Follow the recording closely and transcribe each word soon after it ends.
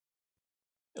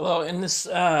Well, in this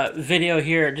video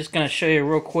here, I'm just going to show you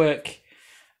real quick.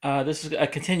 This is a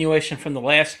continuation from the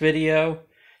last video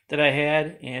that I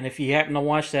had, and if you happen to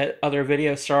watch that other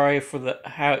video, sorry for the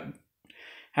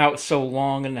how it's so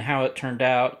long and how it turned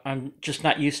out. I'm just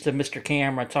not used to Mr.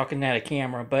 Camera talking at a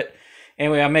camera, but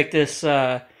anyway, I'll make this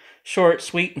short,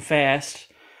 sweet, and fast.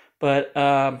 But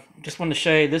just wanted to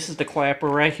show you, this is the clapper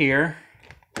right here,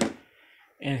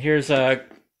 and here's a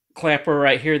clapper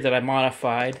right here that I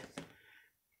modified.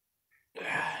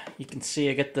 You can see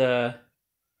I get the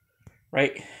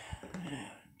right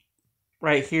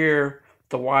here,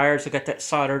 the wires, I got that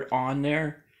soldered on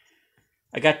there.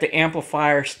 I got the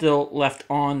amplifier still left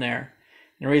on there.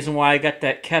 And the reason why I got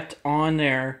that kept on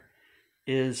there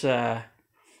is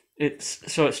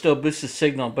it's so it still boosts the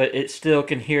signal, but it still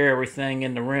can hear everything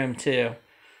in the room too.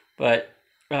 But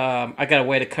I got a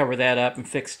way to cover that up and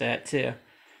fix that too.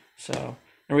 So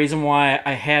the reason why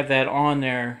I have that on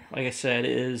there, like I said,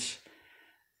 is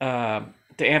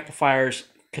the amplifier's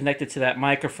connected to that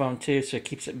microphone too, so it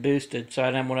keeps it boosted, so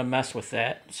I didn't want to mess with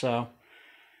that. So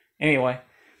anyway,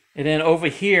 and then over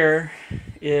here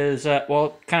is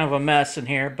well, kind of a mess in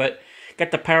here, but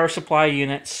got the power supply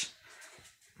units,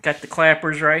 got the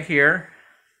clappers right here,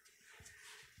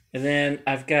 and then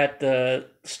I've got the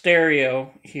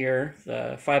stereo here,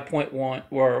 the 5.1,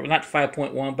 or not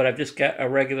 5.1, but I've just got a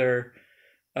regular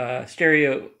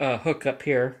stereo hookup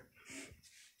here.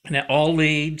 And it all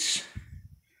leads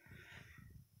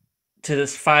to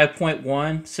this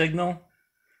 5.1 signal.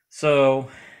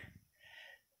 So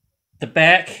the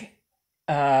back,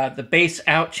 the bass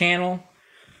out channel,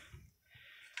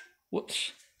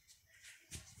 whoops,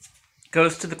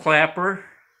 goes to the clapper.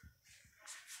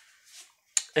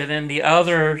 And then the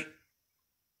other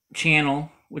channel,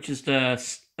 which is the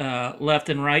left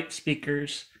and right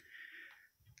speakers,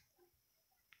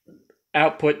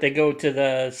 output, they go to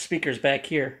the speakers back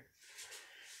here.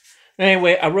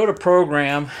 Anyway, I wrote a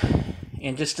program,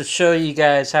 and just to show you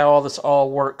guys how all this all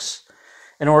works,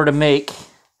 in order to make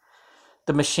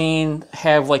the machine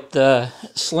have like the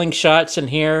slingshots in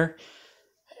here,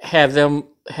 have them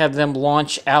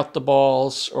launch out the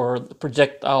balls or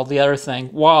project all the other thing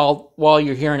while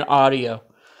you're hearing audio.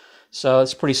 So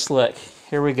it's pretty slick.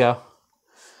 Here we go.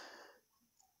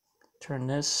 Turn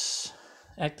this,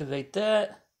 activate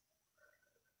that.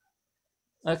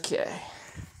 Okay,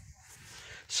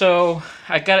 so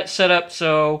I got it set up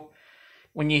so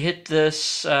when you hit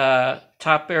this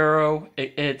top arrow,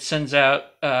 it sends out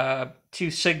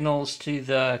two signals to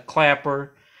the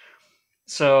clapper.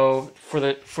 So for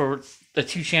the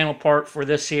two channel part for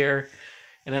this here,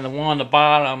 and then the one on the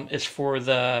bottom is for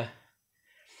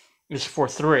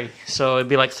three. So it'd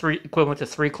be like equivalent to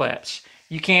three claps.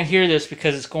 You can't hear this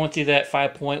because it's going through that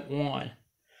 5.1,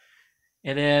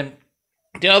 and then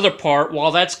the other part,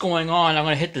 while that's going on, I'm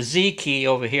going to hit the Z key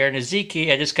over here. And the Z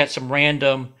key, I just got some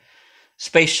random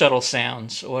space shuttle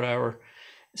sounds or whatever.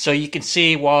 So you can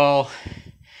see while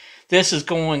this is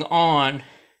going on,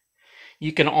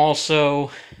 you can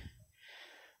also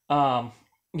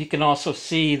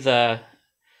see the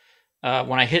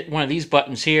when I hit one of these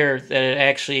buttons here, that it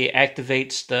actually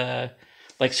activates the,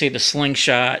 like say, the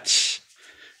slingshots,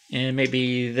 and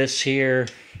maybe this here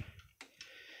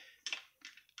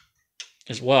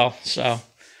as well. So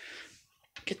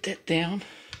get that down.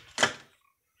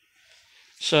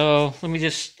 So let me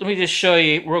just show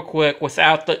you real quick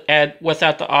without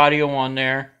the audio on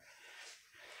there.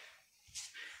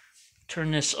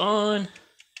 Turn this on.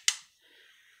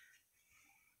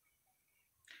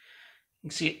 You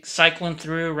can see it cycling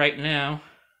through right now,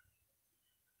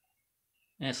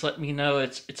 and it's letting me know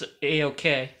it's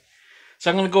A-OK. So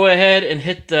I'm going to go ahead and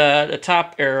hit the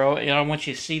top arrow, and I want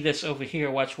you to see this over here.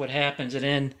 Watch what happens, and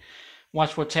then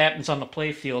watch what happens on the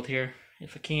play field here,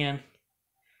 if I can.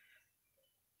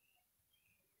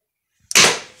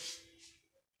 I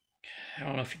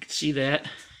don't know if you can see that.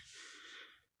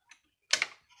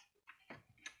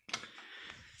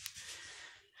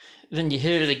 Then you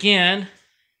hit it again.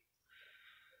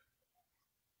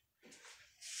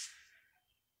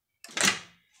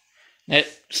 That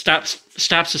stops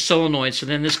the solenoid, so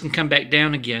then this can come back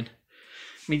down again.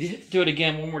 Let me do it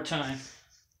again one more time.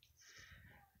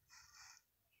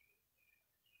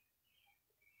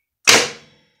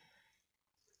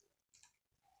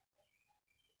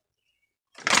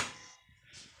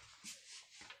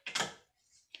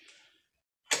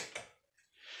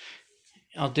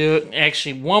 I'll do it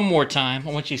actually one more time.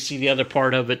 I want you to see the other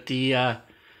part of it, the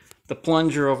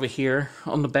plunger over here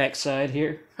on the back side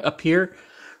here, up here.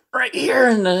 Right here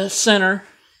in the center.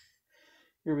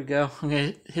 Here we go. I'm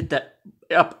going to hit that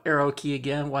up arrow key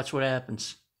again. Watch what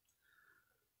happens.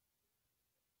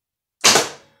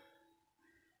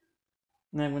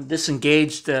 And then we'll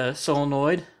disengage the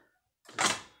solenoid.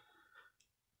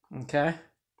 Okay.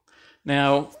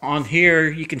 Now on here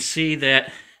you can see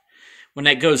that when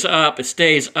that goes up, it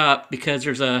stays up because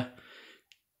there's a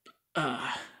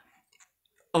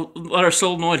other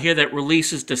solenoid here that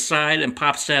releases the side and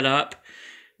pops that up.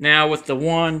 Now with the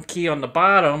one key on the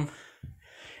bottom,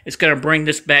 it's going to bring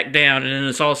this back down, and then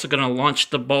it's also going to launch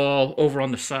the ball over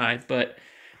on the side. But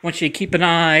I want you to keep an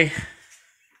eye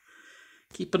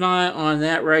on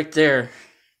that right there. And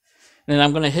then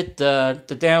I'm going to hit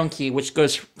the down key, which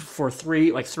goes for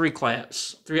three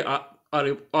claps, three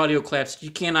audio claps.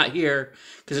 You cannot hear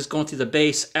because it's going through the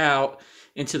bass out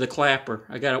into the clapper.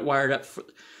 I got it wired up for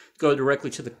go directly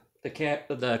to the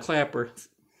clapper.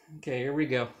 Okay, here we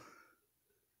go.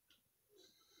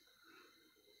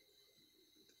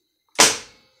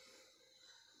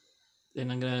 Then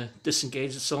I'm going to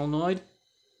disengage the solenoid.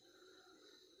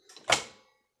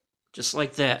 Just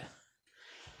like that.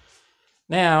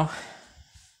 Now,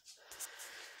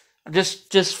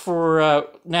 just for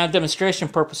now demonstration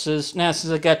purposes, now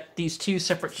since I got these two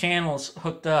separate channels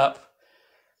hooked up,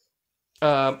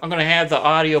 I'm going to have the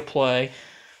audio play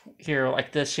here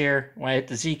like this here. When I hit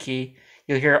the Z key,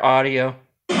 you'll hear audio.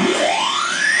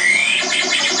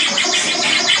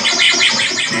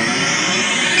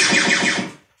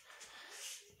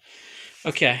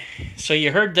 Okay, so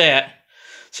you heard that.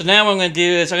 So now what I'm going to do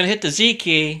is I'm going to hit the Z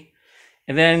key,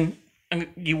 and then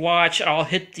you watch. I'll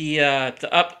hit the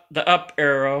up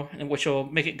arrow, which will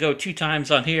make it go 2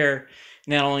 times on here,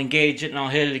 and then I'll engage it, and I'll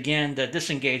hit it again to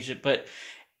disengage it. But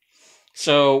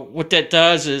so what that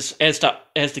does is, as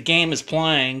the game is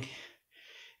playing,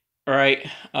 all right,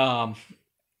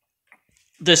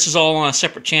 this is all on a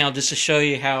separate channel just to show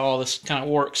you how all this kind of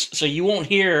works. So you won't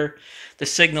hear the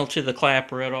signal to the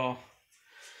clapper at all.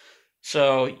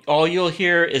 So all you'll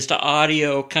hear is the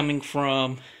audio coming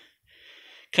from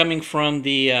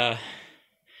the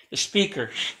speaker.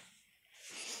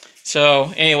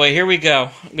 So anyway, here we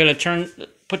go. I'm gonna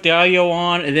put the audio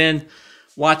on and then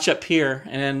watch up here,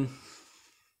 and then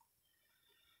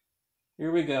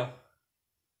here we go.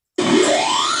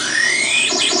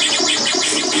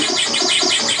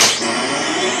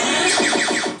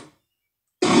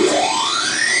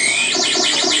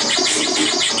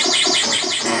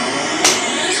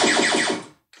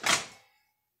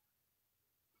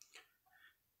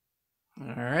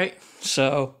 Alright,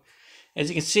 so as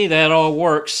you can see, that all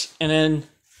works. And then,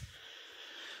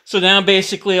 so now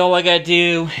basically all I gotta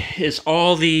do is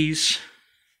all these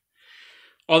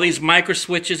micro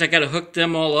switches, I gotta hook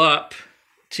them all up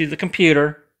to the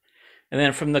computer. And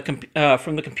then from the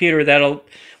computer, when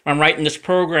I'm writing this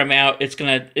program out, it's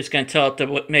gonna tell it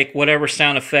to make whatever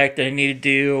sound effect that I need to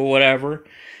do or whatever.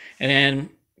 And then,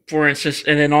 for instance,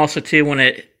 and then also too, when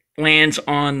it lands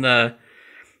on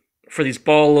for these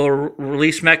ball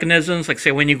release mechanisms, like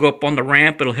say when you go up on the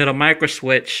ramp, it'll hit a micro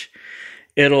switch.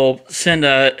 It'll send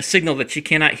a signal that you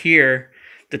cannot hear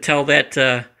to tell that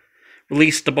to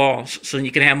release the balls, so you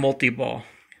can have multi-ball.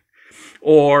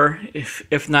 Or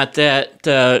if not that,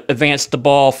 advance the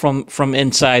ball from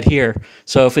inside here.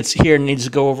 So if it's here, it needs to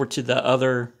go over to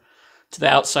the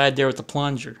outside there with the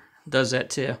plunger. It does that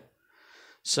too.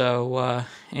 So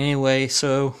anyway,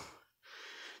 so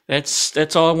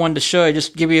that's all I wanted to show you.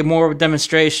 Just give you more of a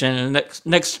demonstration. In the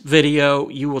next video,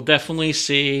 you will definitely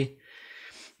see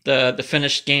the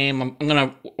finished game. What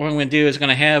I'm gonna do is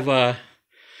gonna have a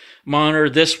monitor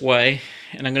this way,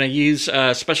 and I'm gonna use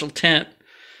a special tint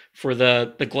for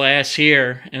the glass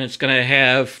here, and it's gonna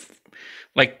have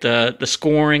like the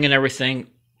scoring and everything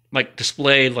like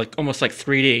displayed like almost like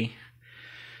 3D.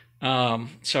 So I'm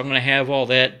gonna have all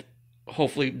that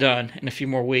hopefully done in a few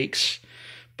more weeks.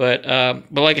 But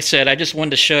like I said, I just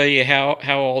wanted to show you how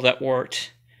all that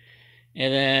worked.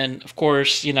 And then, of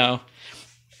course, you know,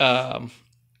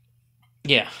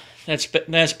 yeah, that's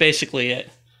basically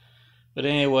it. But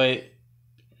anyway,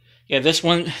 yeah, this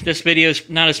video is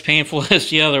not as painful as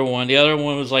the other one. The other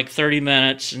one was like 30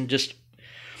 minutes and just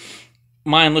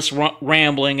mindless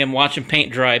rambling and watching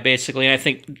paint dry, basically. I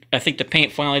think the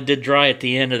paint finally did dry at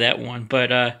the end of that one.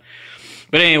 But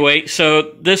anyway,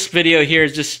 so this video here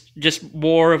is just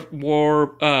more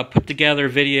put together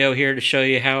video here to show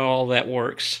you how all that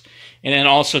works. And then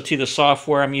also to the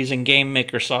software, I'm using Game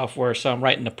Maker software, so I'm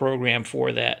writing the program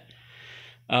for that.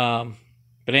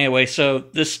 But anyway, so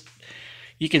this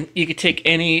you can take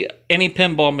any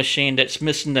pinball machine that's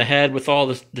missing the head with all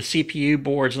the CPU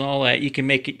boards and all that. You can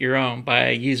make it your own by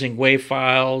using WAV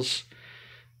files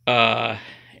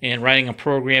and writing a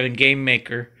program in Game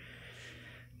Maker.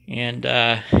 And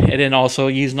then also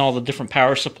using all the different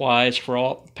power supplies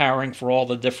powering for all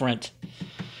the different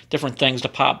different things to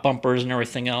pop bumpers and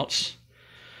everything else.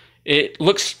 It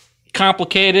looks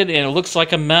complicated and it looks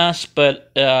like a mess,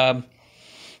 but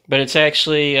it's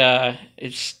actually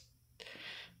it's.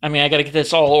 I mean, I got to get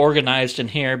this all organized in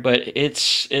here, but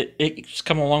it's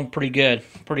coming along pretty good,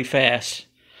 pretty fast.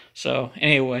 So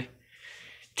anyway,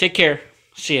 take care.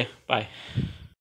 See ya. Bye.